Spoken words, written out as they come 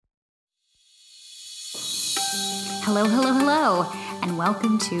Hello, hello, hello, and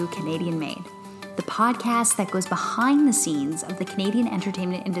welcome to Canadian Made, the podcast that goes behind the scenes of the Canadian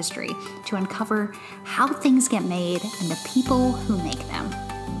entertainment industry to uncover how things get made and the people who make them.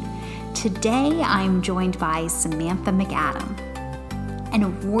 Today, I'm joined by Samantha MacAdam, an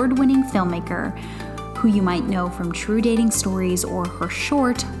award-winning filmmaker who you might know from True Dating Stories or her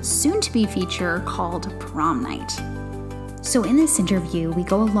short, soon-to-be feature called Prom Night. So in this interview, we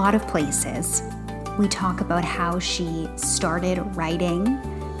go a lot of places. We talk about how she started writing,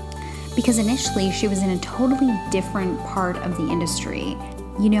 because initially she was in a totally different part of the industry.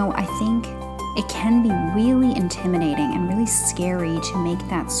 You know, I think it can be really intimidating and really scary to make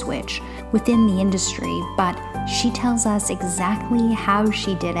that switch within the industry, but she tells us exactly how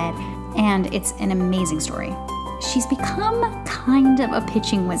she did it, and it's an amazing story. She's become kind of a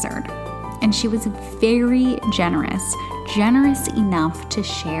pitching wizard, and she was very generous enough to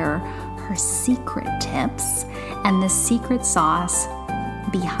share her secret tips and the secret sauce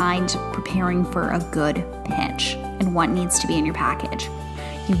behind preparing for a good pitch and what needs to be in your package.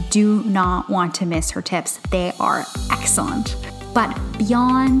 You do not want to miss her tips. They are excellent. But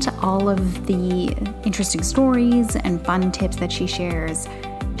beyond all of the interesting stories and fun tips that she shares,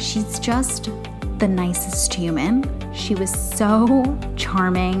 she's just the nicest human. She was so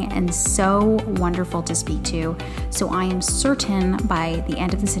charming and so wonderful to speak to. So I am certain by the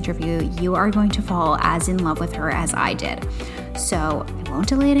end of this interview, you are going to fall as in love with her as I did. So I won't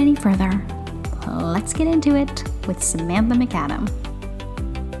delay it any further. Let's get into it with Samantha MacAdam.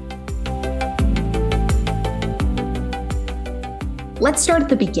 Let's start at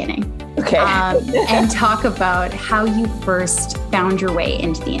the beginning. Okay. And talk about how you first found your way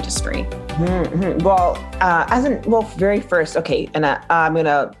into the industry. Mm-hmm. Well, very first, okay, and I'm going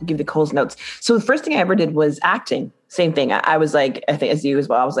to give the Coles notes. So the first thing I ever did was acting. Same thing. I was like, I think as you as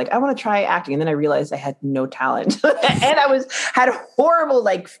well, I was like, I want to try acting. And then I realized I had no talent and had a horrible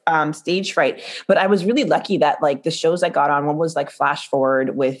stage fright. But I was really lucky that like the shows I got on, one was like Flash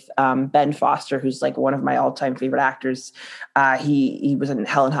Forward with Ben Foster, who's like one of my all-time favorite actors. He was in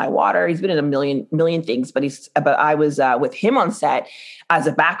Hell and High Water. He's been in a million things, but I was with him on set as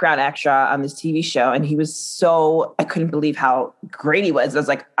a background extra on this TV show. And he was I couldn't believe how great he was. I was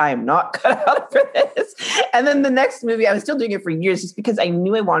like, I am not cut out for this. And then the next movie, I was still doing it for years just because I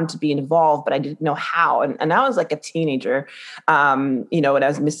knew I wanted to be involved, but I didn't know how. And I was like a teenager, and I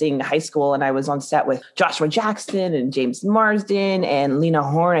was missing high school, and I was on set with Joshua Jackson and James Marsden and Lena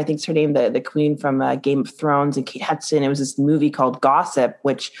Horne, I think it's her name, the queen from Game of Thrones, and Kate Hudson. It was this movie called Gossip,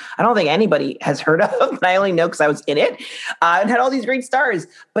 which I don't think anybody has heard of, but I only know because I was in it, and had all these great stars.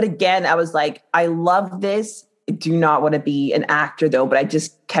 But again, I was like, I love this. I do not want to be an actor though, but I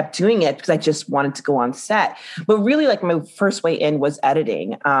just kept doing it because I just wanted to go on set. But really like my first way in was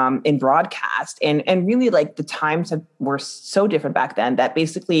editing in broadcast. And really like the times were so different back then that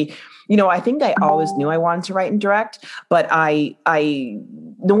basically, I think I always knew I wanted to write and direct, but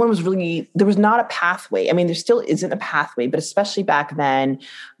no one was really, there was not a pathway. I mean, there still isn't a pathway, but especially back then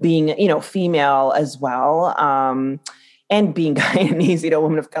being, female as well. And being Guyanese,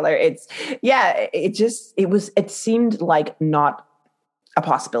 woman of color, it seemed like not a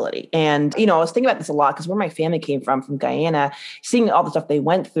possibility. And, I was thinking about this a lot because where my family came from Guyana, seeing all the stuff they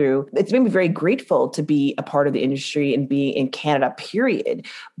went through, it's made me very grateful to be a part of the industry and be in Canada, period.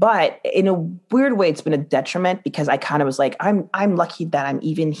 But in a weird way, it's been a detriment because I kind of was like, I'm lucky that I'm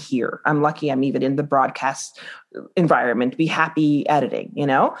even here. I'm lucky I'm even in the broadcast environment, be happy editing,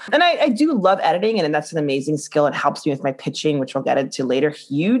 And I do love editing, and that's an amazing skill. It helps me with my pitching, which we'll get into later.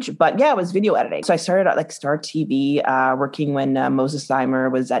 Huge. But yeah, it was video editing. So I started at like Star TV, working when Moses Seimer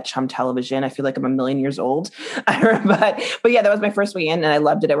was at Chum Television. I feel like I'm a million years old. But yeah, that was my first way in, and I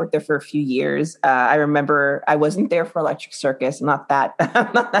loved it. I worked there for a few years. I remember I wasn't there for Electric Circus. I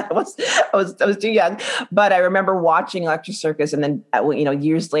was too young, but I remember watching Electric Circus. And then,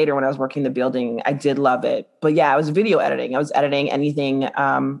 years later when I was working the building, I did love it. But yeah, I was video editing. I was editing anything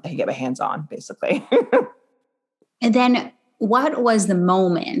I could get my hands on, basically. And then what was the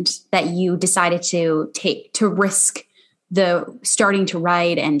moment that you decided to risk the starting to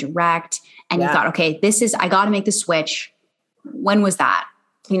write and direct? And you thought, okay, I got to make the switch. When was that?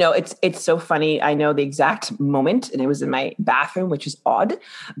 It's so funny. I know the exact moment, and it was in my bathroom, which is odd,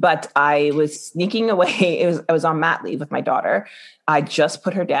 but I was sneaking away. I was on mat leave with my daughter. I just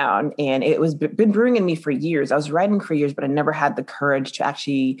put her down, and it was been brewing in me for years. I was writing for years, but I never had the courage to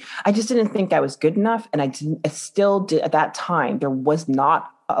I just didn't think I was good enough. And I still did at that time. There was not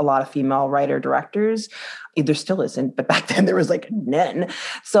a lot of female writer directors. There still isn't, but back then there was like none.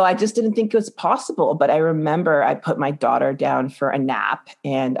 So I just didn't think it was possible. But I remember I put my daughter down for a nap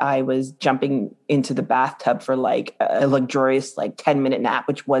and I was jumping into the bathtub for like a luxurious, like 10-minute nap,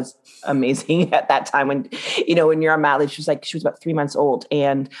 which was amazing at that time when, when you're on mat leave. She was about 3 months old.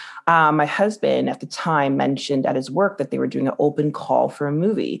 And my husband at the time mentioned at his work that they were doing an open call for a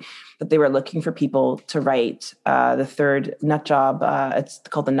movie, that they were looking for people to write the third Nut Job. It's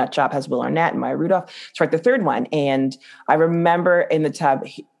called The Nut Job, has Will Arnett and Maya Rudolph to write the third one. And I remember in the tub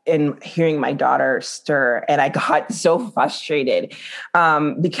and hearing my daughter stir, and I got so frustrated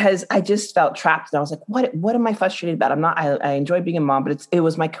because I just felt trapped. And I was like, what am I frustrated about? I enjoy being a mom, but it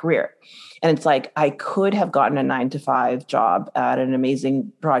was my career. And it's like, I could have gotten a 9-to-5 job at an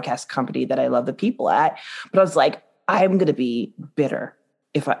amazing broadcast company that I love the people at. But I was like, I'm going to be bitter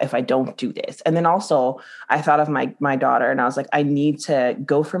if I don't do this. And then also I thought of my daughter and I was like, I need to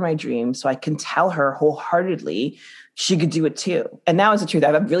go for my dream so I can tell her wholeheartedly she could do it too. And that was the truth.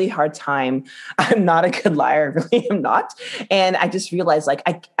 I have a really hard time. I'm not a good liar. I really am not. And I just realized like,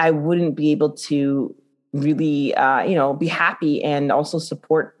 I wouldn't be able to really, be happy and also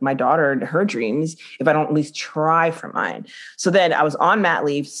support my daughter and her dreams if I don't at least try for mine. So then I was on mat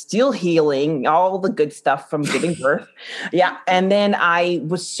leave, still healing, all the good stuff from giving birth. Yeah. And then I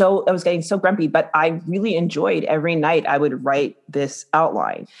was getting so grumpy, but I really enjoyed every night I would write this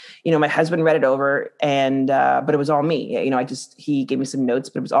outline. My husband read it over and, but it was all me. He gave me some notes,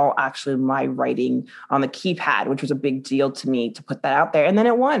 but it was all actually my writing on the keypad, which was a big deal to me to put that out there. And then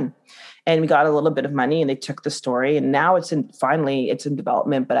it won. And we got a little bit of money and they took the story and now it's in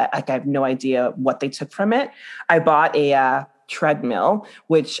development, but I have no idea what they took from it. I bought a treadmill,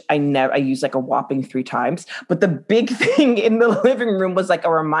 which I used like a whopping 3 times. But the big thing in the living room was like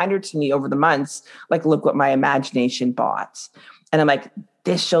a reminder to me over the months, like, look what my imagination bought. And I'm like,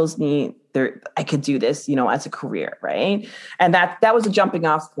 this shows me I could do this, as a career. Right. And that was a jumping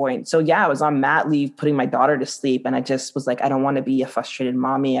off point. So yeah, I was on mat leave, putting my daughter to sleep. And I just was like, I don't want to be a frustrated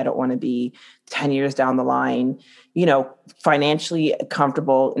mommy. I don't want to be 10 years down the line, financially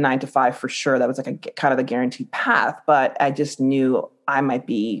comfortable 9-to-5 for sure. That was like a kind of the guaranteed path, but I just knew I might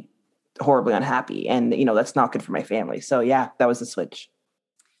be horribly unhappy and, that's not good for my family. So yeah, that was the switch.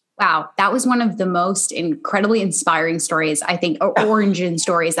 Wow. That was one of the most incredibly inspiring stories, I think, or origin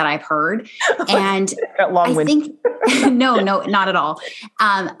stories that I've heard. And I think, no, not at all.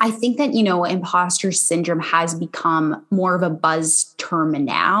 I think that, imposter syndrome has become more of a buzz term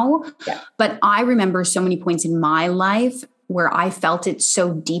now, but I remember so many points in my life where I felt it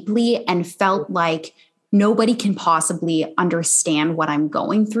so deeply and felt like nobody can possibly understand what I'm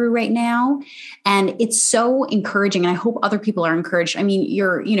going through right now. And it's so encouraging. And I hope other people are encouraged. I mean,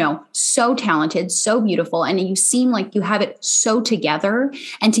 you're, so talented, so beautiful. And you seem like you have it so together.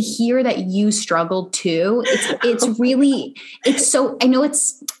 And to hear that you struggled too, it's so, I know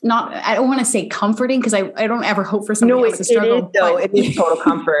it's not, I don't want to say comforting because I don't ever hope for somebody else to struggle. It is total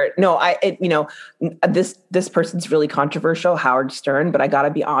comfort. No, this person's really controversial, Howard Stern, but I got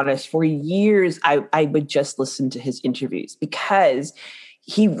to be honest, for years, I would just listen to his interviews because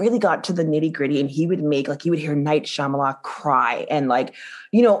he really got to the nitty gritty and he would hear Night Shyamalan cry and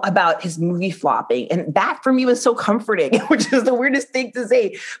about his movie flopping. And that for me was so comforting, which is the weirdest thing to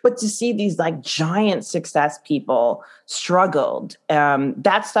say, but to see these giant success people struggled,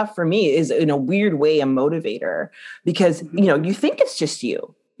 that stuff for me is in a weird way a motivator because, you think it's just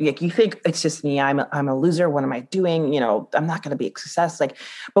you. Like you think it's just me. I'm a loser. What am I doing? I'm not going to be a success.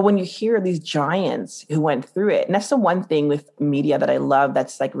 But when you hear these giants who went through it, and that's the one thing with media that I love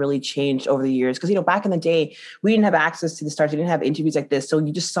that's really changed over the years. Because back in the day, we didn't have access to the stars. We didn't have interviews like this, so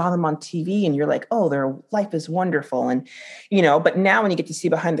you just saw them on TV, and you're like, oh, their life is wonderful. And but now when you get to see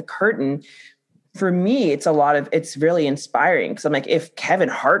behind the curtain. For me, it's really inspiring because I'm like, if Kevin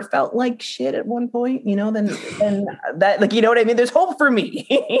Hart felt like shit at one point, then that, you know what I mean? There's hope for me,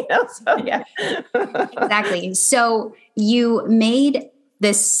 so yeah. Exactly. So you made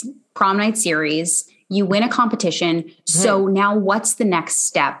this prom night series, you win a competition. So now what's the next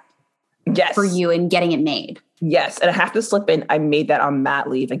step for you in getting it made? Yes. And I have to slip in. I made that on mat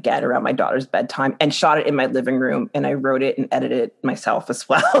leave again around my daughter's bedtime and shot it in my living room. And I wrote it and edited it myself as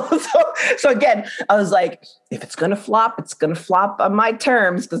well. So again, I was like, if it's going to flop, it's going to flop on my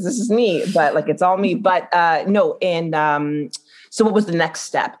terms because this is me, but it's all me. But no. And so what was the next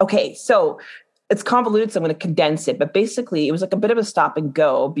step? Okay. So it's convoluted, so I'm going to condense it. But basically, it was like a bit of a stop and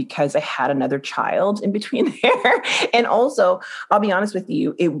go because I had another child in between there. And also, I'll be honest with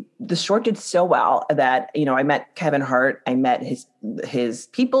you, the short did so well that, I met Kevin Hart, I met his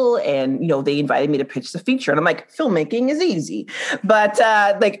people, and, they invited me to pitch the feature. And I'm like, filmmaking is easy. But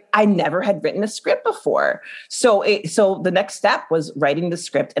I never had written a script before. So the next step was writing the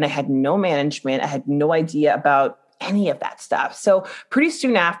script, and I had no management. I had no idea about any of that stuff. So pretty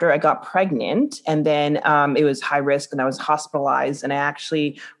soon after I got pregnant, and then it was high risk and I was hospitalized, and I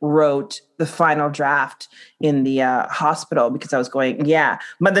actually wrote the final draft in the hospital because I was going,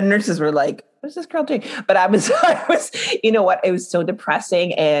 but the nurses were like, what's this girl doing? But I was, you know what? It was so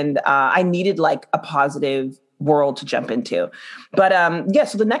depressing, and I needed like a positive world to jump into. But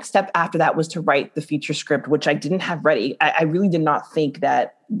so the next step after that was to write the feature script, which I didn't have ready. I really did not think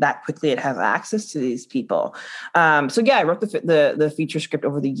that quickly I'd have access to these people. I wrote the feature script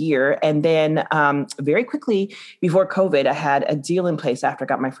over the year. And then very quickly before COVID, I had a deal in place after I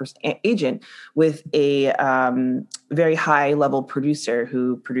got my first agent with a very high level producer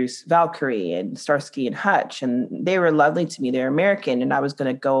who produced Valkyrie and Starsky and Hutch. And they were lovely to me. They're American. And I was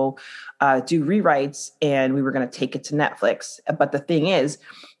going to go do rewrites, and we were going to take it to Netflix. But the thing is,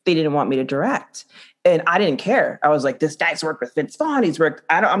 they didn't want me to direct. And I didn't care. I was like, this guy's worked with Vince Vaughn.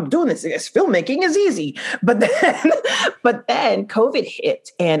 I'm doing this. Filmmaking is easy. But then COVID hit,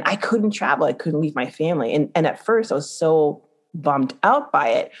 and I couldn't travel. I couldn't leave my family. And at first I was so bummed out by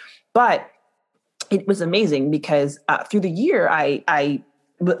it, but it was amazing because through the year,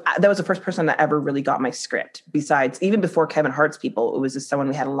 that was the first person that ever really got my script. Besides, even before Kevin Hart's people, it was just someone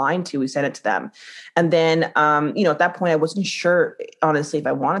we had a line to. We sent it to them. And then, at that point, I wasn't sure, honestly, if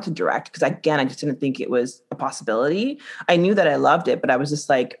I wanted to direct, because again, I just didn't think it was a possibility. I knew that I loved it, but I was just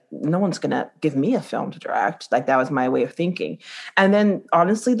like, no one's going to give me a film to direct. Like, that was my way of thinking. And then,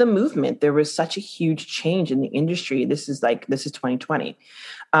 honestly, the movement, there was such a huge change in the industry. This is 2020.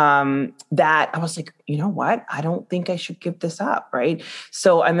 That I was like, you know what? I don't think I should give this up, right?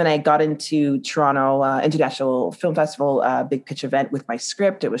 So, and then I got into Toronto International Film Festival, big pitch event with my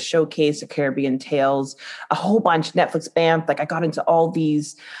script. It was Showcase, A Caribbean Tales, a whole bunch, Netflix BAMF. Like, I got into all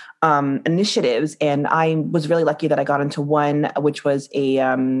these initiatives, and I was really lucky that I got into one, which was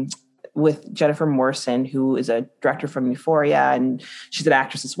with Jennifer Morrison, who is a director from Euphoria, and she's an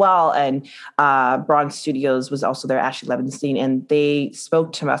actress as well. And Bronze Studios was also there, Ashley Levinstein, and they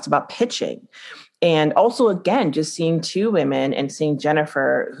spoke to us about pitching. And also, again, just seeing two women and seeing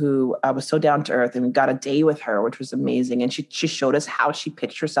Jennifer, who was so down to earth, and we got a day with her, which was amazing. And she showed us how she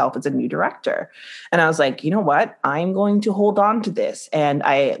pitched herself as a new director. And I was like, you know what? I'm going to hold on to this. And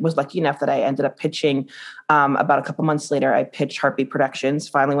I was lucky enough that I ended up pitching about a couple months later. I pitched Heartbeat Productions,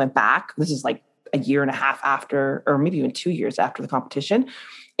 finally went back. This is like a year and a half after, or maybe even 2 years after the competition.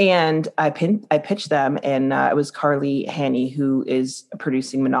 And I pitched them, and it was Carly Haney, who is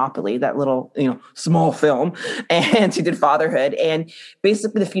producing Monopoly, that little, small film, and she did Fatherhood. And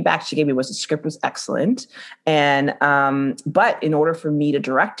basically the feedback she gave me was the script was excellent. And, but in order for me to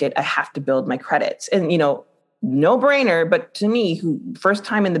direct it, I have to build my credits. And, no brainer, but to me, who first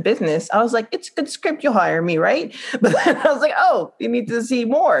time in the business, I was like, it's a good script, you'll hire me, right? But then I was like, oh, you need to see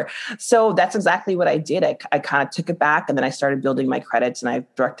more. So that's exactly what I did. I kind of took it back, and then I started building my credits, and I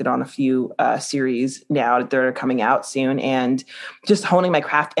directed on a few series now that they're coming out soon, and just honing my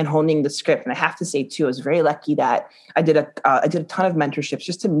craft and honing the script. And I have to say too, I was very lucky that I did a ton of mentorships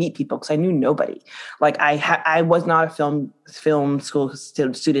just to meet people, because I knew nobody. Like I was not a film school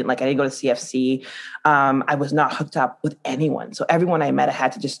student. Like, I didn't go to CFC. I was not hooked up with anyone. So everyone I met, I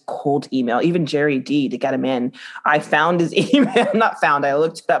had to just cold email, even Jerry D, to get him in. I found his email, I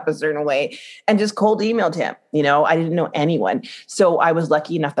looked it up a certain way and just cold emailed him. I didn't know anyone. So I was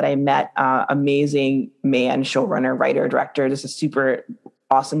lucky enough that I met amazing man, showrunner, writer, director. This is super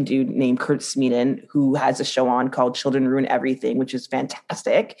awesome dude named Kurt Smeeden, who has a show on called Children Ruin Everything, which is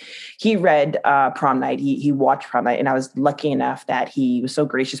fantastic. He read Prom Night. He watched Prom Night, and I was lucky enough that he was so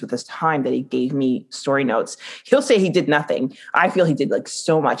gracious with his time that he gave me story notes. He'll say he did nothing. I feel he did like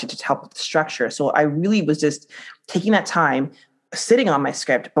so much to help with the structure. So I really was just taking that time, sitting on my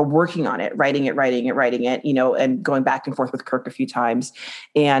script, but working on it, writing it, and going back and forth with Kirk a few times,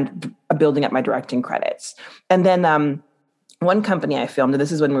 and building up my directing credits. And then one company I filmed, and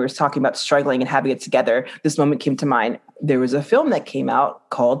this is when we were talking about struggling and having it together, this moment came to mind. There was a film that came out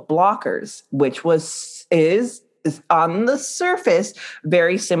called Blockers, which is on the surface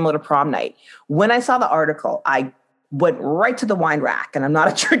very similar to Prom Night. When I saw the article, I went right to the wine rack, and I'm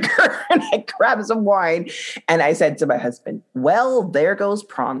not a drinker, and I grabbed some wine and I said to my husband, well, there goes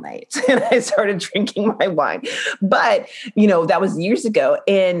prom night. And I started drinking my wine. But, that was years ago.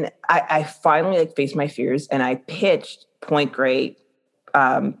 And I finally faced my fears, and I pitched Point Grey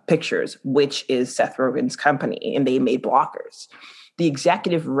Pictures, which is Seth Rogen's company, and they made Blockers. The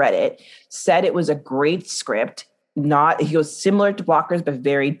executive read it, said it was a great script. He goes similar to Blockers, but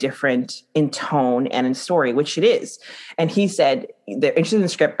very different in tone and in story, which it is. And he said they're interested in the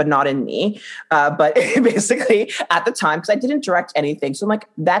script, but not in me. But basically at the time, because I didn't direct anything. So I'm like,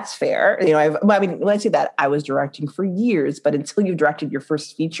 that's fair. When I say that, I was directing for years, but until you directed your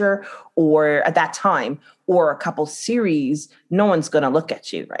first feature, or at that time, or a couple series, no one's going to look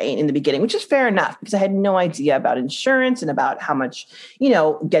at you, right, in the beginning, which is fair enough, because I had no idea about insurance and about how much,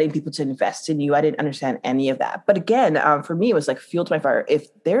 getting people to invest in you. I didn't understand any of that. But again, for me, it was like fuel to my fire. If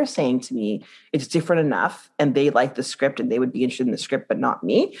they're saying to me it's different enough and they like the script and they would be interested in the script, but not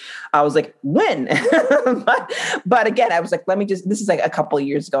me, I was like, when? but again, I was like, this is like a couple of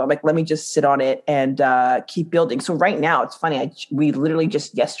years ago. I'm like, let me just sit on it and keep building. So right now, it's funny. We literally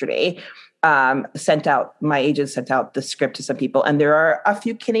just yesterday my agent sent out the script to some people, and there are a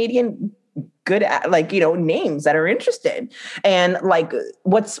few Canadian good names that are interested. And like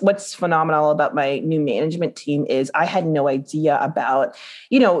what's phenomenal about my new management team is I had no idea about,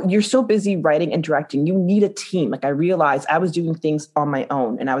 you're so busy writing and directing, you need a team. Like I realized I was doing things on my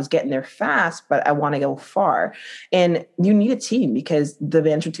own and I was getting there fast, but I want to go far. And you need a team, because the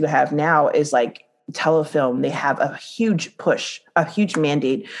management team I have now is like Telefilm. They have a huge push, a huge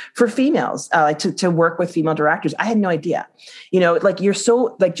mandate for females, to work with female directors. I had no idea, you're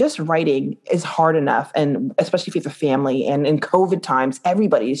so just writing is hard enough. And especially if you have a family, and in COVID times,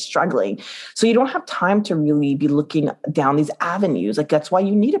 everybody is struggling. So you don't have time to really be looking down these avenues. Like that's why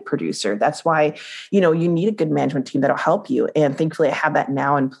you need a producer. That's why, you need a good management team that'll help you. And thankfully I have that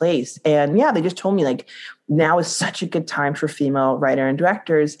now in place. And yeah, they just told me now is such a good time for female writer and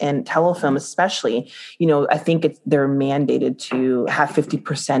directors, and Telefilm especially. I think they're mandated to have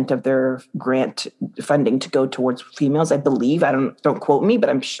 50% of their grant funding to go towards females, I believe. Don't quote me, but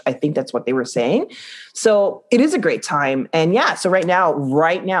I think that's what they were saying. So it is a great time. And yeah, so right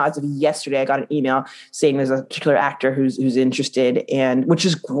now, as of yesterday, I got an email saying there's a particular actor who's interested, and which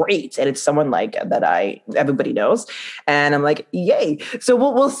is great. And it's someone that everybody knows. And I'm like, yay. So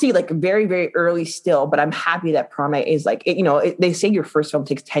we'll see, very, very early still, but I'm happy that prom night is they say your first film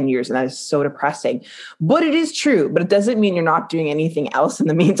takes 10 years, and that is so depressing, but it is true. But it doesn't mean you're not doing anything else in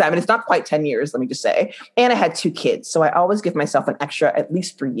the meantime. And it's not quite 10 years, let me just say. And I had 2 kids. So I always give myself an extra at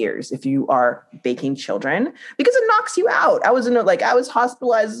least 3 years if you are baking children, because it knocks you out. I was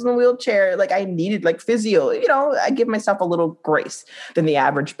hospitalized in a wheelchair. I needed physio, I give myself a little grace than the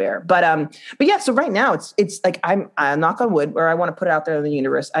average bear. But yeah, so right now it's I'm knock on wood, where I want to put it out there in the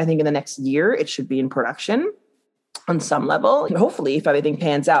universe. I think in the next year, it should be in production on some level, hopefully, if everything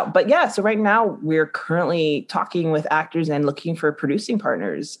pans out. But yeah, so right now we're currently talking with actors and looking for producing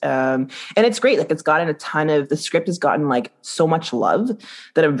partners. And it's great. It's gotten the script has gotten so much love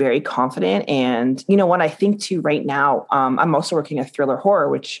that I'm very confident. And what I think too right now, I'm also working a thriller horror,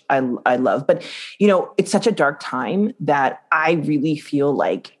 which I love, but it's such a dark time that I really feel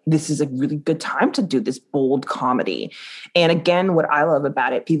like this is a really good time to do this bold comedy. And again, what I love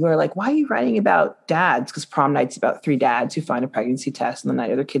about it, people are like, why are you writing about dads? Because prom night's about 3 dads who find a pregnancy test on the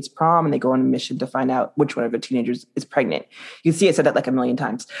night of their kid's prom, and they go on a mission to find out which one of their teenagers is pregnant. You can see I said that a million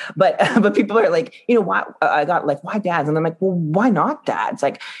times, but people are like, why? I got why dads? And I'm like, well, why not dads?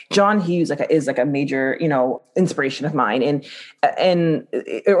 John Hughes is a major, inspiration of mine,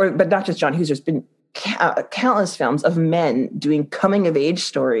 but not just John Hughes. There's been countless films of men doing coming of age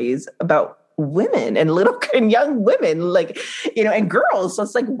stories about women and young women, and girls. So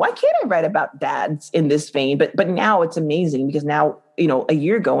it's why can't I write about dads in this vein? But now it's amazing, because now, a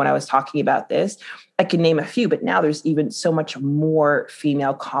year ago when I was talking about this, I can name a few, but now there's even so much more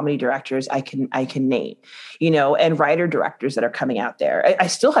female comedy directors I can name, and writer directors that are coming out there. I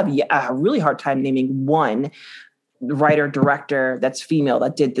still have a really hard time naming one writer director that's female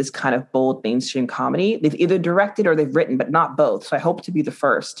that did this kind of bold mainstream comedy. They've either directed or they've written, but not both. So I hope to be the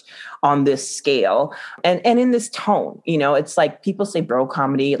first on this scale and in this tone. It's people say bro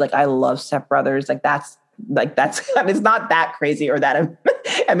comedy. I love Step Brothers. That's it's not that crazy or that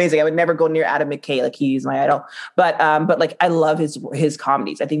amazing. I would never go near Adam McKay. He's my idol. But I love his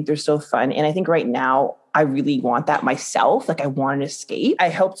comedies. I think they're so fun. And I think right now I really want that myself. Like I want an escape. I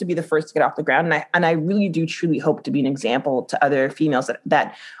hope to be the first to get off the ground. And I really do truly hope to be an example to other females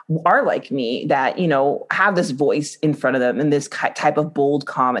that are like me, that, have this voice in front of them in this type of bold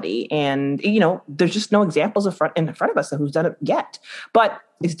comedy. And, there's just no examples in front of us who's done it yet, but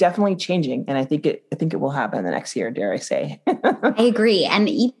it's definitely changing. And I think it will happen in the next year, dare I say. I agree. And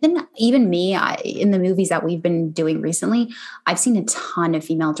even me, in the movies that we've been doing recently, I've seen a ton of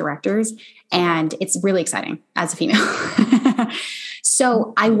female directors, and it's really exciting as a female.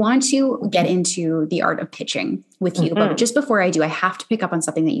 So I want to get into the art of pitching with you. But just before I do, I have to pick up on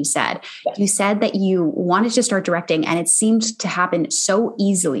something that you said. Yes. You said that you wanted to start directing, and it seemed to happen so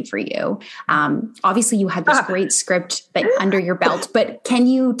easily for you. Obviously, you had this great script under your belt, but can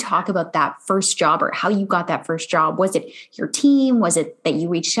you talk about that first job, or how you got that first job? Was it your team? Was it that you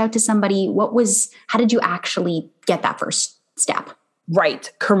reached out to somebody? How did you actually get that first step?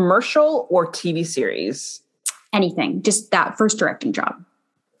 Right. Commercial or TV series? Anything, just that first directing job.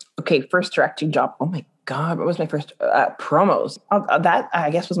 Okay, first directing job. Oh my God, what was my first promos? That I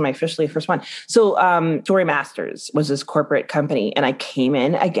guess was my officially first one. So Story Masters was this corporate company, and I came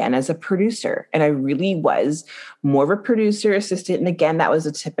in again as a producer, and I really was more of a producer assistant. And again, that was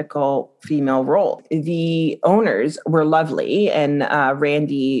a typical female role. The owners were lovely, and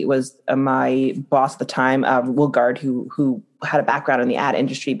Randy was my boss at the time, Wilgard, who had a background in the ad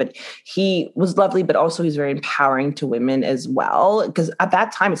industry, but he was lovely, but also he's very empowering to women as well. Because at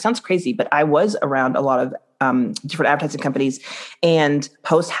that time, it sounds crazy, but I was around a lot of different advertising companies and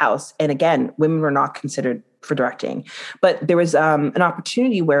Post House. And again, women were not considered for directing. But there was an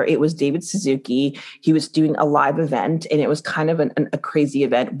opportunity where it was David Suzuki. He was doing a live event, and it was kind of a crazy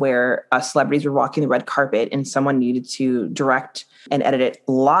event where celebrities were walking the red carpet, and someone needed to direct and edit it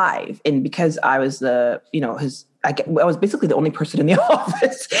live. And because I was I was basically the only person in the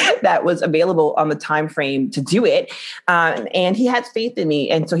office that was available on the time frame to do it. And he had faith in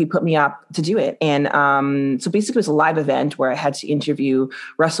me. And so he put me up to do it. And so basically it was a live event where I had to interview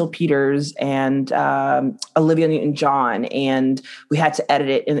Russell Peters and Olivia Newton-John. And we had to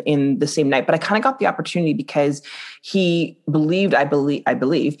edit it in the same night. But I kind of got the opportunity because he believed, I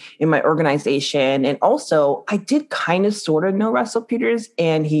believe, in my organization. And also I did kind of sort of know Russell Peters,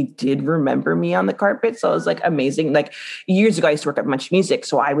 and he did remember me on the carpet. So it was like amazing. Like years ago, I used to work at Much Music.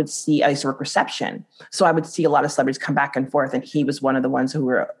 So I used to work reception. So I would see a lot of celebrities come back and forth. And he was one of the ones who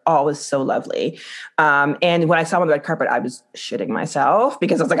were always so lovely. And when I saw him on the red carpet, I was shitting myself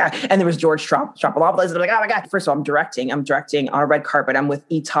because I was like, and there was George Stropalopoulos. And I'm like, oh my God. First of all, I'm directing on a red carpet. I'm with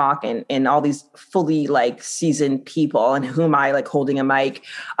E-Talk and all these fully like seasoned people, and whom I like holding a mic,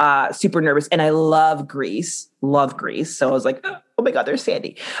 super nervous. And I love Grease. So I was like, oh my God, there's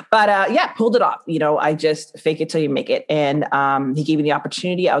Sandy. But pulled it off. I just fake it till you make it. And he gave me the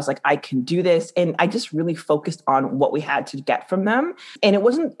opportunity. I was like, I can do this. And I just really focused on what we had to get from them. And it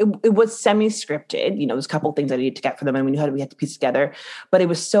was semi-scripted. There's a couple of things I needed to get from them, and we had to piece together. But it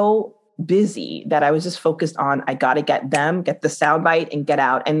was so busy that I was just focused on, I got to get the soundbite and get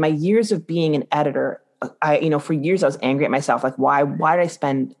out. And my years of being an editor, for years I was angry at myself. Like, why did I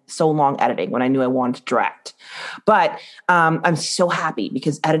spend so long editing when I knew I wanted to direct? But I'm so happy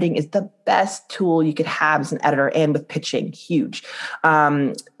because editing is the best tool you could have as an editor, and with pitching, huge.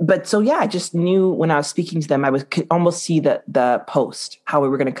 I just knew when I was speaking to them, I could almost see the post, how we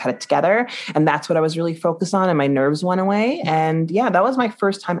were going to cut it together. And that's what I was really focused on, and my nerves went away. And that was my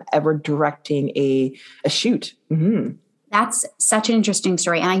first time ever directing a shoot. Mm-hmm. That's such an interesting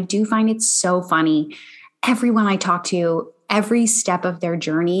story. And I do find it so funny. Everyone I talk to, every step of their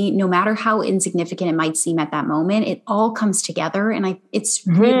journey, no matter how insignificant it might seem at that moment, it all comes together. And it's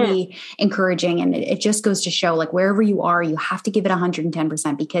really encouraging. And it just goes to show, like, wherever you are, you have to give it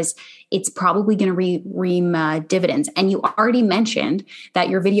 110% because it's probably going to reap dividends. And you already mentioned that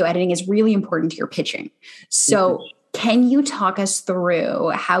your video editing is really important to your pitching. So can you talk us through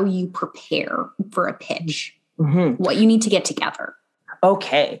how you prepare for a pitch? What you need to get together?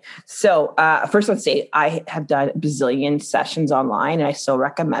 Okay. So first, let's say I have done a bazillion sessions online, and I still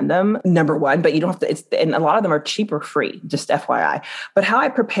recommend them. Number one, but you don't have to, and a lot of them are cheap or free, just FYI. But how I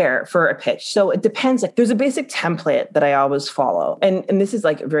prepare for a pitch. So it depends. Like, there's a basic template that I always follow. And this is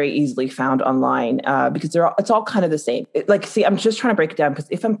like very easily found online because it's all kind of the same. I'm just trying to break it down because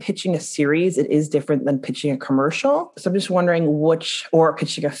if I'm pitching a series, it is different than pitching a commercial. So I'm just wondering or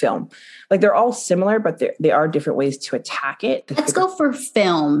pitching a film. Like, they're all similar, but they are different ways to attack it. Let's go for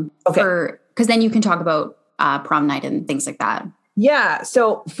film, because then you can talk about prom night and things like that. Yeah.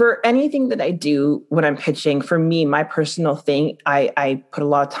 So for anything that I do when I'm pitching, for me, my personal thing I put a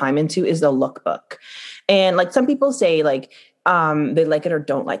lot of time into is the lookbook. And like some people say, like, They like it or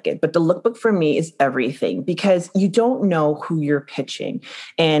don't like it. But the lookbook for me is everything because you don't know who you're pitching.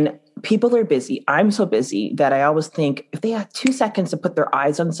 And people are busy. I'm so busy that I always think if they have 2 seconds to put their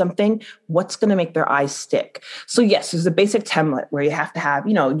eyes on something, what's going to make their eyes stick? So yes, there's a basic template where you have to have,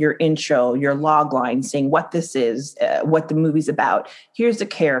 your intro, your log line saying what this is, what the movie's about. Here's the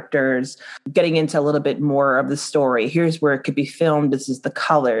characters, getting into a little bit more of the story. Here's where it could be filmed. This is the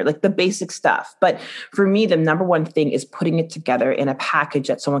color, like the basic stuff. But for me, the number one thing is putting it together in a package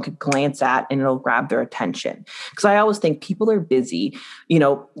that someone could glance at and it'll grab their attention. Because I always think people are busy,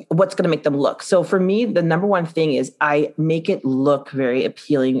 what's going to make them look. So for me, the number one thing is I make it look very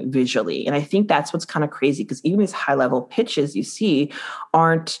appealing visually. And I think that's what's kind of crazy because even these high level pitches you see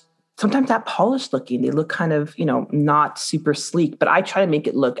aren't sometimes that polished looking. They look kind of, not super sleek, but I try to make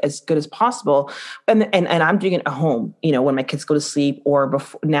it look as good as possible. And I'm doing it at home, when my kids go to sleep or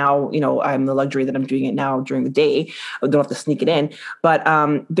before now, I'm the luxury that I'm doing it now during the day. I don't have to sneak it in. But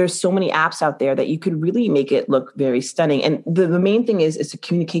there's so many apps out there that you could really make it look very stunning. And the main thing is to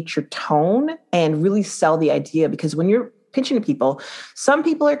communicate your tone and really sell the idea because when you're pitching to people, some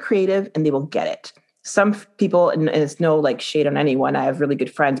people are creative and they will get it. Some people, and it's no like shade on anyone. I have really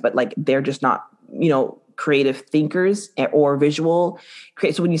good friends, but like they're just not, creative thinkers or visual.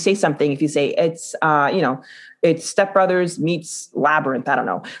 So when you say something, if you say it's Step Brothers meets Labyrinth, I don't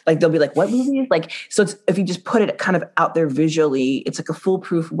know. Like they'll be like, what movie is like? So if you just put it kind of out there visually, it's like a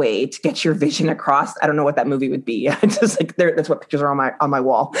foolproof way to get your vision across. I don't know what that movie would be. It's just like that's what pictures are on my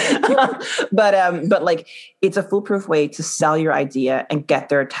wall. but like it's a foolproof way to sell your idea and get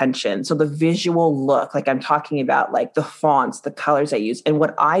their attention. So the visual look, like I'm talking about, like the fonts, the colors I use, and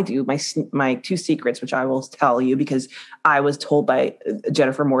what I do. My 2 secrets, which I will tell you because I was told by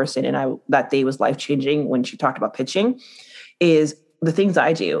Jennifer Morrison, and that day was life-changing when she talked about pitching, is the things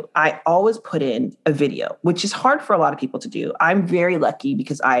I do. I always put in a video, which is hard for a lot of people to do. I'm very lucky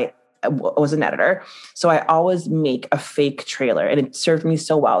because I was an editor. So I always make a fake trailer and it served me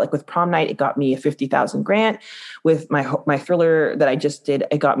so well. Like with Prom Night, it got me a 50,000 grant. With my thriller that I just did,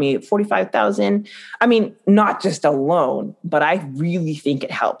 it got me 45,000. I mean, not just alone, but I really think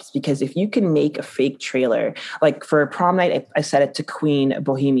it helps because if you can make a fake trailer, like for Prom Night, I set it to Queen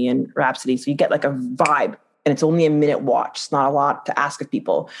Bohemian Rhapsody. So you get like a vibe. And it's only a minute watch. It's not a lot to ask of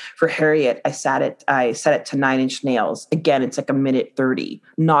people. For Harriet, I set it to 9 Inch Nails. Again, it's like a minute 30,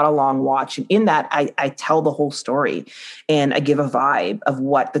 not a long watch. And in that, I tell the whole story and I give a vibe of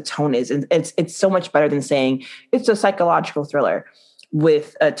what the tone is. And it's so much better than saying it's a psychological thriller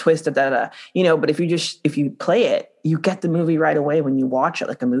with a twist of but if you play it, you get the movie right away when you watch it,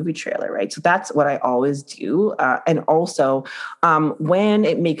 like a movie trailer, right? So that's what I always do. And also when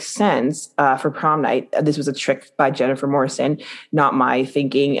it makes sense for Prom Night, this was a trick by Jennifer Morrison, not my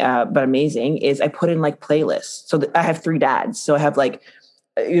thinking, but amazing, is I put in like playlists. So I have 3 dads. So I have like,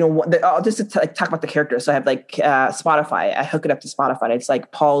 I'll just talk about the characters. So I have like Spotify. I hook it up to Spotify. It's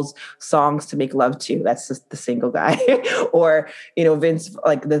like Paul's songs to make love to. That's just the single guy. Or Vince.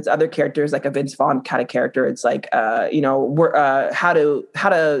 Like there's other characters, like a Vince Vaughn kind of character. It's like how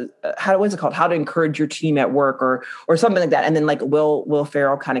what's it called? How to encourage your team at work or something like that. And then like Will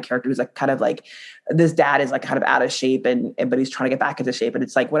Ferrell kind of character who's like kind of like this dad is like kind of out of shape but he's trying to get back into shape. And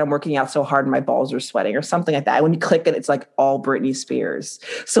it's like when I'm working out so hard and my balls are sweating or something like that. When you click it, it's like all Britney Spears.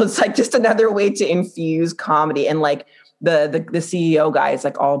 So it's like just another way to infuse comedy. And like the CEO guy is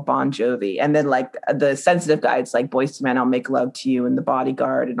like all Bon Jovi. And then like the sensitive guy, it's like Boyz II Men, I'll Make Love to You, and The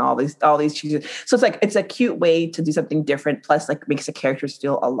Bodyguard and all these cheeses. So it's like, it's a cute way to do something different. Plus like makes the characters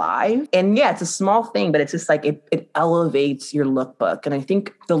feel alive. And yeah, it's a small thing, but it's just like, it elevates your lookbook. And I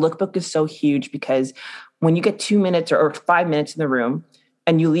think the lookbook is so huge because when you get 2 minutes or 5 minutes in the room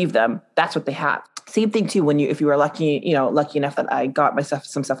and you leave them, that's what they have. Same thing too, if you were lucky enough that I got myself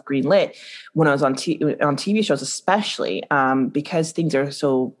some stuff greenlit when I was on TV shows, especially because things are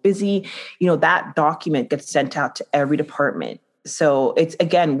so busy, that document gets sent out to every department. So it's,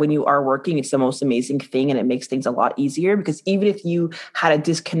 again, when you are working, it's the most amazing thing and it makes things a lot easier because even if you had a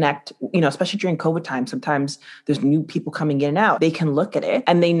disconnect, especially during COVID time, sometimes there's new people coming in and out. They can look at it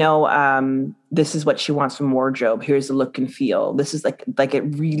and they know this is what she wants from wardrobe. Here's the look and feel. This is like it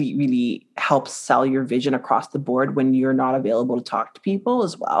really, really helps sell your vision across the board when you're not available to talk to people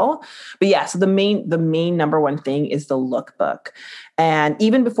as well. But yeah, so the main number one thing is the lookbook. And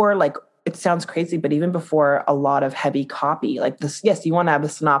even before it sounds crazy, but even before a lot of heavy copy like this, yes, you want to have a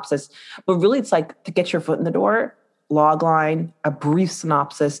synopsis, but really it's like to get your foot in the door, log line, a brief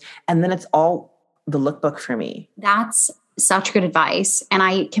synopsis, and then it's all the lookbook for me. That's such good advice. And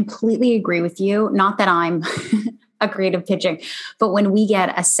I completely agree with you. Not that I'm a creative pitching. But when we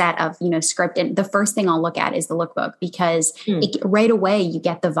get a set of, script, and the first thing I'll look at is the lookbook, because right away you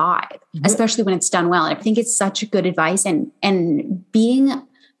get the vibe, especially when it's done well. And I think it's such good advice, and being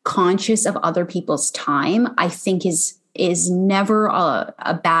conscious of other people's time, I think is never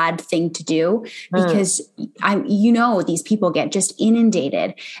a bad thing to do, because these people get just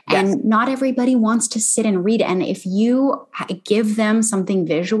inundated, and not everybody wants to sit and read. And if you give them something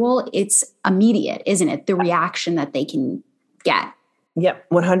visual, it's immediate, isn't it? The reaction that they can get. Yep,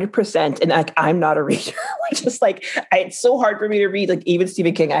 100%. And I'm not a reader. Just it's so hard for me to read. Even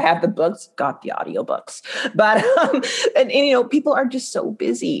Stephen King, I have the books, got the audiobooks, but and people are just so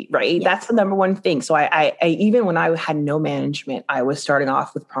busy, right? Yeah. That's the number one thing. So I even when I had no management, I was starting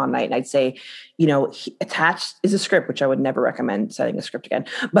off with prom night, and I'd say, attached is a script, which I would never recommend setting a script again,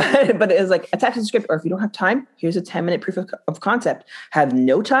 but it was attached is a script, or if you don't have time, here's a 10-minute proof of concept. Have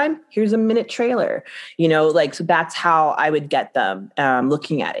no time, here's a minute trailer. So that's how I would get them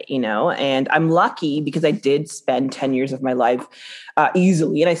looking at it. And I'm lucky because I did spend 10 years of my life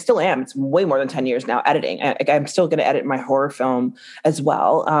easily, and I still am. It's way more than 10 years now editing. I'm still going to edit my horror film as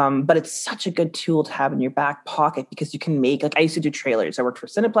well. But it's such a good tool to have in your back pocket, because you can make, I used to do trailers. I worked for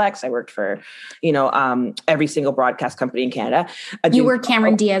Cineplex. I worked for, every single broadcast company in Canada. You were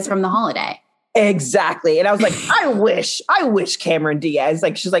Cameron Diaz from The Holiday. Exactly. And I was like, I wish Cameron Diaz,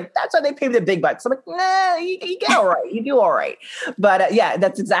 she's like, that's why they pay me the big bucks. I'm like, nah, you get all right. You do all right. But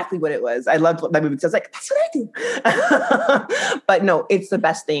that's exactly what it was. I loved that movie. So I was like, that's what I do. But no, it's the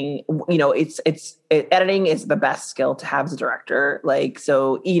best thing. Editing is the best skill to have as a director.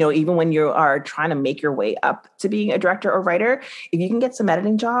 So, even when you are trying to make your way up to being a director or writer, if you can get some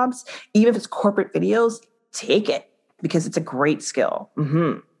editing jobs, even if it's corporate videos, take it, because it's a great skill.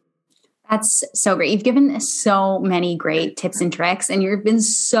 Mm-hmm. That's so great. You've given so many great tips and tricks, and you've been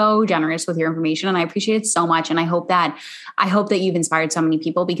so generous with your information, and I appreciate it so much. And I hope that you've inspired so many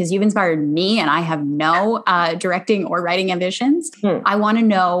people, because you've inspired me, and I have no directing or writing ambitions. I want to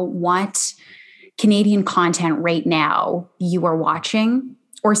know what Canadian content right now you are watching,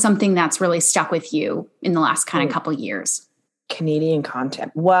 or something that's really stuck with you in the last kind of couple years. Canadian content.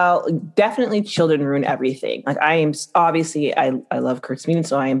 Well, definitely Children Ruin Everything. I am obviously, I love Kurt Smeeden,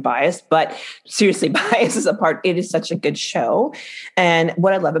 so I am biased, but seriously, bias is a part. It is such a good show. And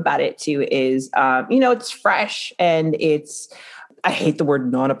what I love about it too is, it's fresh, and I hate the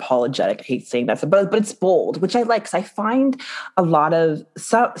word non-apologetic. I hate saying that, but it's bold, which I like, because I find a lot of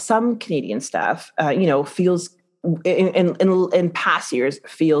some Canadian stuff, feels in past years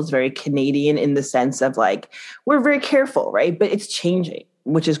feels very Canadian, in the sense of we're very careful, right? But it's changing,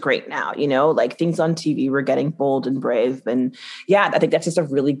 which is great now, things on TV, we're getting bold and brave. And I think that's just a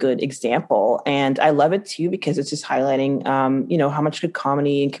really good example. And I love it too, because it's just highlighting, how much good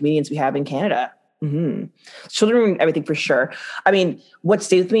comedy and comedians we have in Canada. Mm-hmm. Children Ruin Everything, for sure. I mean, what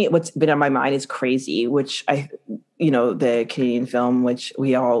stays with me, what's been on my mind is Crazy, which the Canadian film, which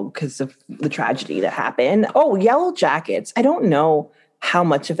we all, because of the tragedy that happened. Oh, Yellow Jackets. I don't know how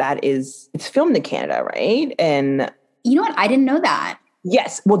much of that it's filmed in Canada, right? And you know what? I didn't know that.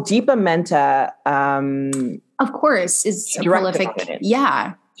 Yes. Well, Deepa Mehta, of course, is a prolific.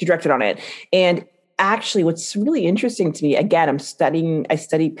 Yeah. She directed on it. And actually, what's really interesting to me, again, I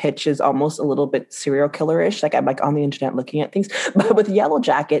study pitches almost a little bit serial killer-ish. I'm on the internet looking at things. But with Yellow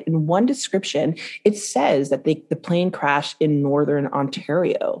Jacket, in one description, it says that the plane crashed in Northern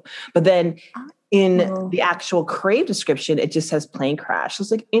Ontario. But then in the actual Crave description, it just says plane crash.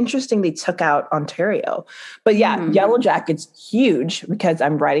 So it's interesting they took out Ontario. But Yellow Jacket's huge, because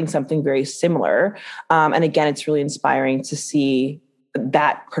I'm writing something very similar. And again, it's really inspiring to see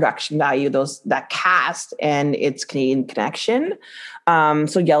that production value, that cast, and its Canadian connection.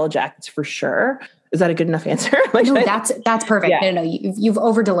 So Yellow Jackets for sure. Is that a good enough answer? No, that's perfect. Yeah. No, you've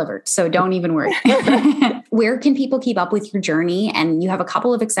over delivered. So don't even worry. Where can people keep up with your journey? And you have a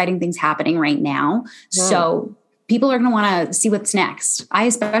couple of exciting things happening right now. So people are going to want to see what's next. I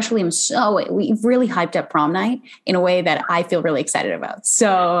especially we've really hyped up prom night in a way that I feel really excited about.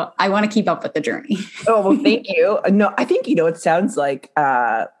 So I want to keep up with the journey. Oh, well, thank you. No, I think, it sounds like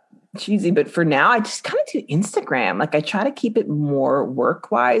cheesy, but for now, I just kind of do Instagram. I try to keep it more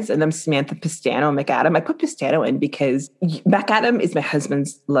work-wise. And I'm Samantha MacAdam. I put Pistano in because MacAdam is my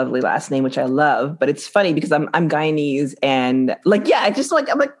husband's lovely last name, which I love. But it's funny because I'm Guyanese, and I just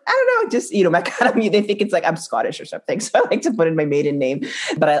I'm I don't know, just MacAdam. They think it's I'm Scottish or something, so I like to put in my maiden name.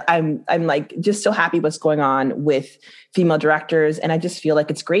 But I'm just so happy what's going on with female directors, and I just feel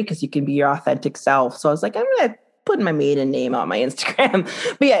like it's great because you can be your authentic self. So I was like, I'm gonna putting my maiden name on my Instagram.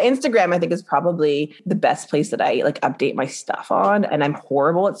 But yeah, Instagram I think is probably the best place that I like update my stuff on. And I'm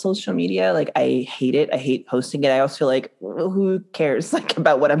horrible at social media. Like I hate it. I hate posting it. I also feel like who cares like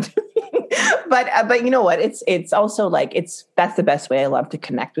about what I'm doing? But you know what? It's also like that's the best way I love to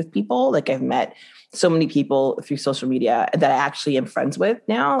connect with people. Like I've met so many people through social media that I actually am friends with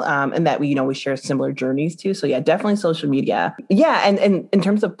now, and that we share similar journeys too. So yeah, definitely social media. Yeah, and in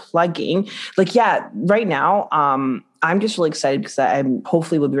terms of plugging, like yeah, right now, I'm just really excited because I'm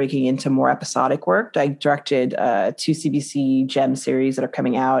hopefully will be breaking into more episodic work. I directed 2 CBC Gem series that are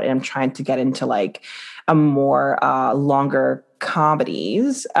coming out, and I'm trying to get into like a more longer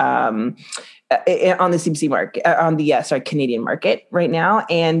comedies on the CBC market, on the Canadian market right now.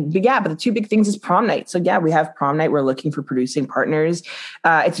 But the two big things is prom night. So yeah, we have prom night. We're looking for producing partners.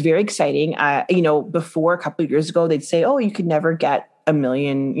 It's very exciting. Before a couple of years ago, they'd say, oh, you could never get $1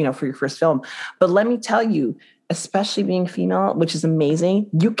 million, for your first film. But let me tell you, especially being female, which is amazing,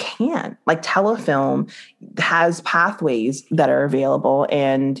 you can. Like Telefilm has pathways that are available,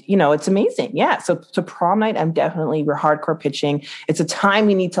 and it's amazing. Yeah. So prom night, we're hardcore pitching. It's a time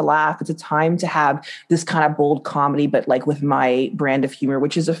we need to laugh. It's a time to have this kind of bold comedy, but like with my brand of humor,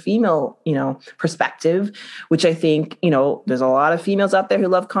 which is a female, perspective, which I think, there's a lot of females out there who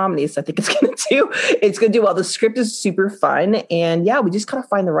love comedy. So I think it's going to do well. The script is super fun. And yeah, we just kind of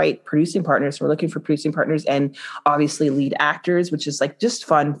find the right producing partners. So we're looking for producing partners and obviously lead actors, which is like just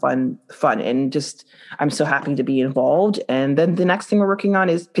fun. And just, I'm so happy to be involved. And then the next thing we're working on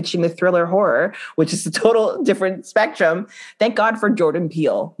is pitching the thriller horror, which is a total different spectrum. Thank God for Jordan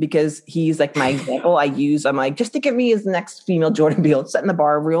Peele, because he's like my example I'm like, just think of me as the next female Jordan Peele, setting the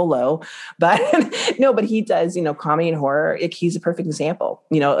bar real low. But no, but he does, comedy and horror. He's a perfect example.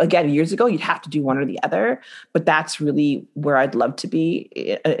 Again, years ago, you'd have to do one or the other, but that's really where I'd love to be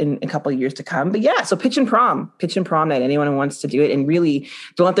in a couple of years to come. But yeah, so pitch and prom night, anyone who wants to do it. And really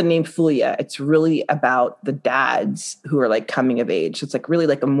don't let the name fool you. It's really about the dads who are like coming of age. It's like really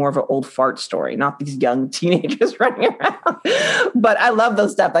like a more of an old fart story, not these young teenagers running around. But I love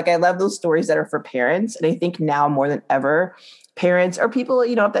those stuff. Like I love those stories that are for parents. And I think now more than ever, parents or people,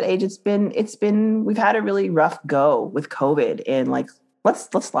 at that age, we've had a really rough go with COVID, and like,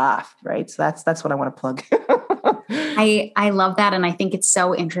 let's laugh. Right. So that's what I want to plug. I love that. And I think it's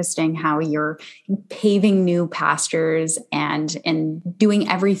so interesting how you're paving new pastures and doing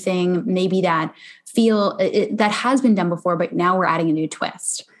everything maybe that that has been done before, but now we're adding a new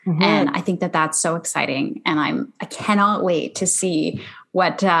twist. Mm-hmm. And I think that's so exciting. And I cannot wait to see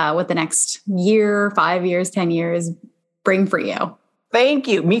what the next year, 5 years, 10 years bring for you. Thank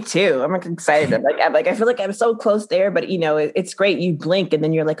you. Me too. I'm excited. I feel like I'm so close there, but it's great. You blink and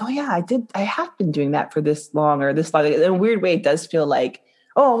then you're like, oh yeah, I have been doing that for this long or this long. In a weird way, it does feel like,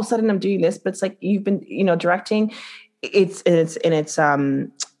 oh, all of a sudden I'm doing this, but it's like you've been, directing. It's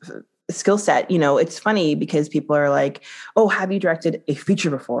skill set. It's funny because people are like, oh, have you directed a feature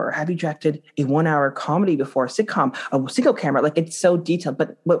before? Or have you directed a 1 hour comedy before, sitcom, a single camera? Like it's so detailed.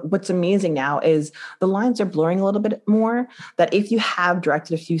 But what's amazing now is the lines are blurring a little bit more, that if you have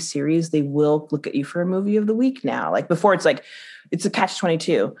directed a few series, they will look at you for a movie of the week now. Like before, it's like, it's a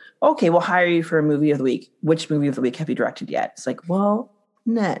catch-22. Okay, we'll hire you for a movie of the week. Which movie of the week have you directed yet? It's like, well,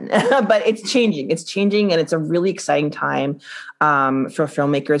 none. But it's changing. And it's a really exciting time for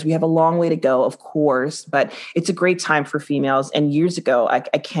filmmakers. We have a long way to go, of course, but it's a great time for females. And years ago, I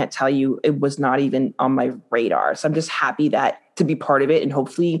can't tell you, it was not even on my radar. So I'm just happy to be part of it, and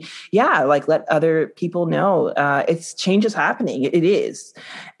hopefully, let other people know change is happening. It is.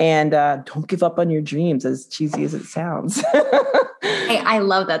 And don't give up on your dreams, as cheesy as it sounds. I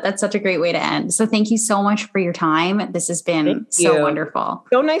love that. That's such a great way to end. So thank you so much for your time. This has been so wonderful.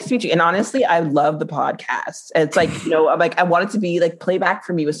 So nice to meet you. And honestly, I love the podcast. It's like, I'm like, I want it to be like, playback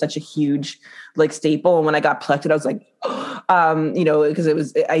for me was such a huge like staple. And when I got plucked, I was like,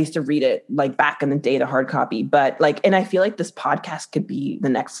 because I used to read it like back in the day, the hard copy, but like, and I feel like this podcast could be the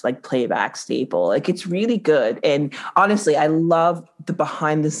next like playback staple. Like it's really good. And honestly, I love the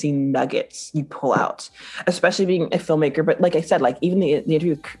behind the scene nuggets you pull out, especially being a filmmaker. But like I said, like even the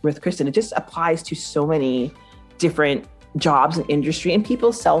interview with Kristen, it just applies to so many different jobs and industry and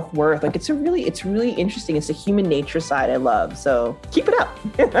people's self-worth. Like it's really interesting. It's a human nature side I love. So keep it up.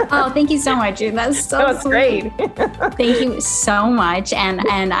 Oh, thank you so much. That's so great. Thank you so much. And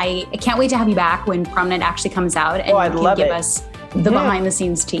I can't wait to have you back when Prom Night actually comes out and you can give us the behind the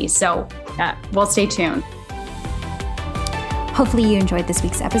scenes tea. So we'll stay tuned. Hopefully you enjoyed this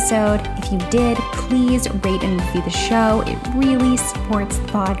week's episode. If you did, please rate and review the show. It really supports the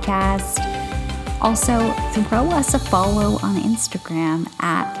podcast. Also, throw us a follow on Instagram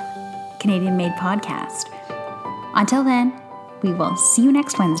at Canadian Made Podcast. Until then, we will see you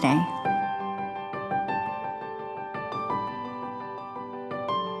next Wednesday.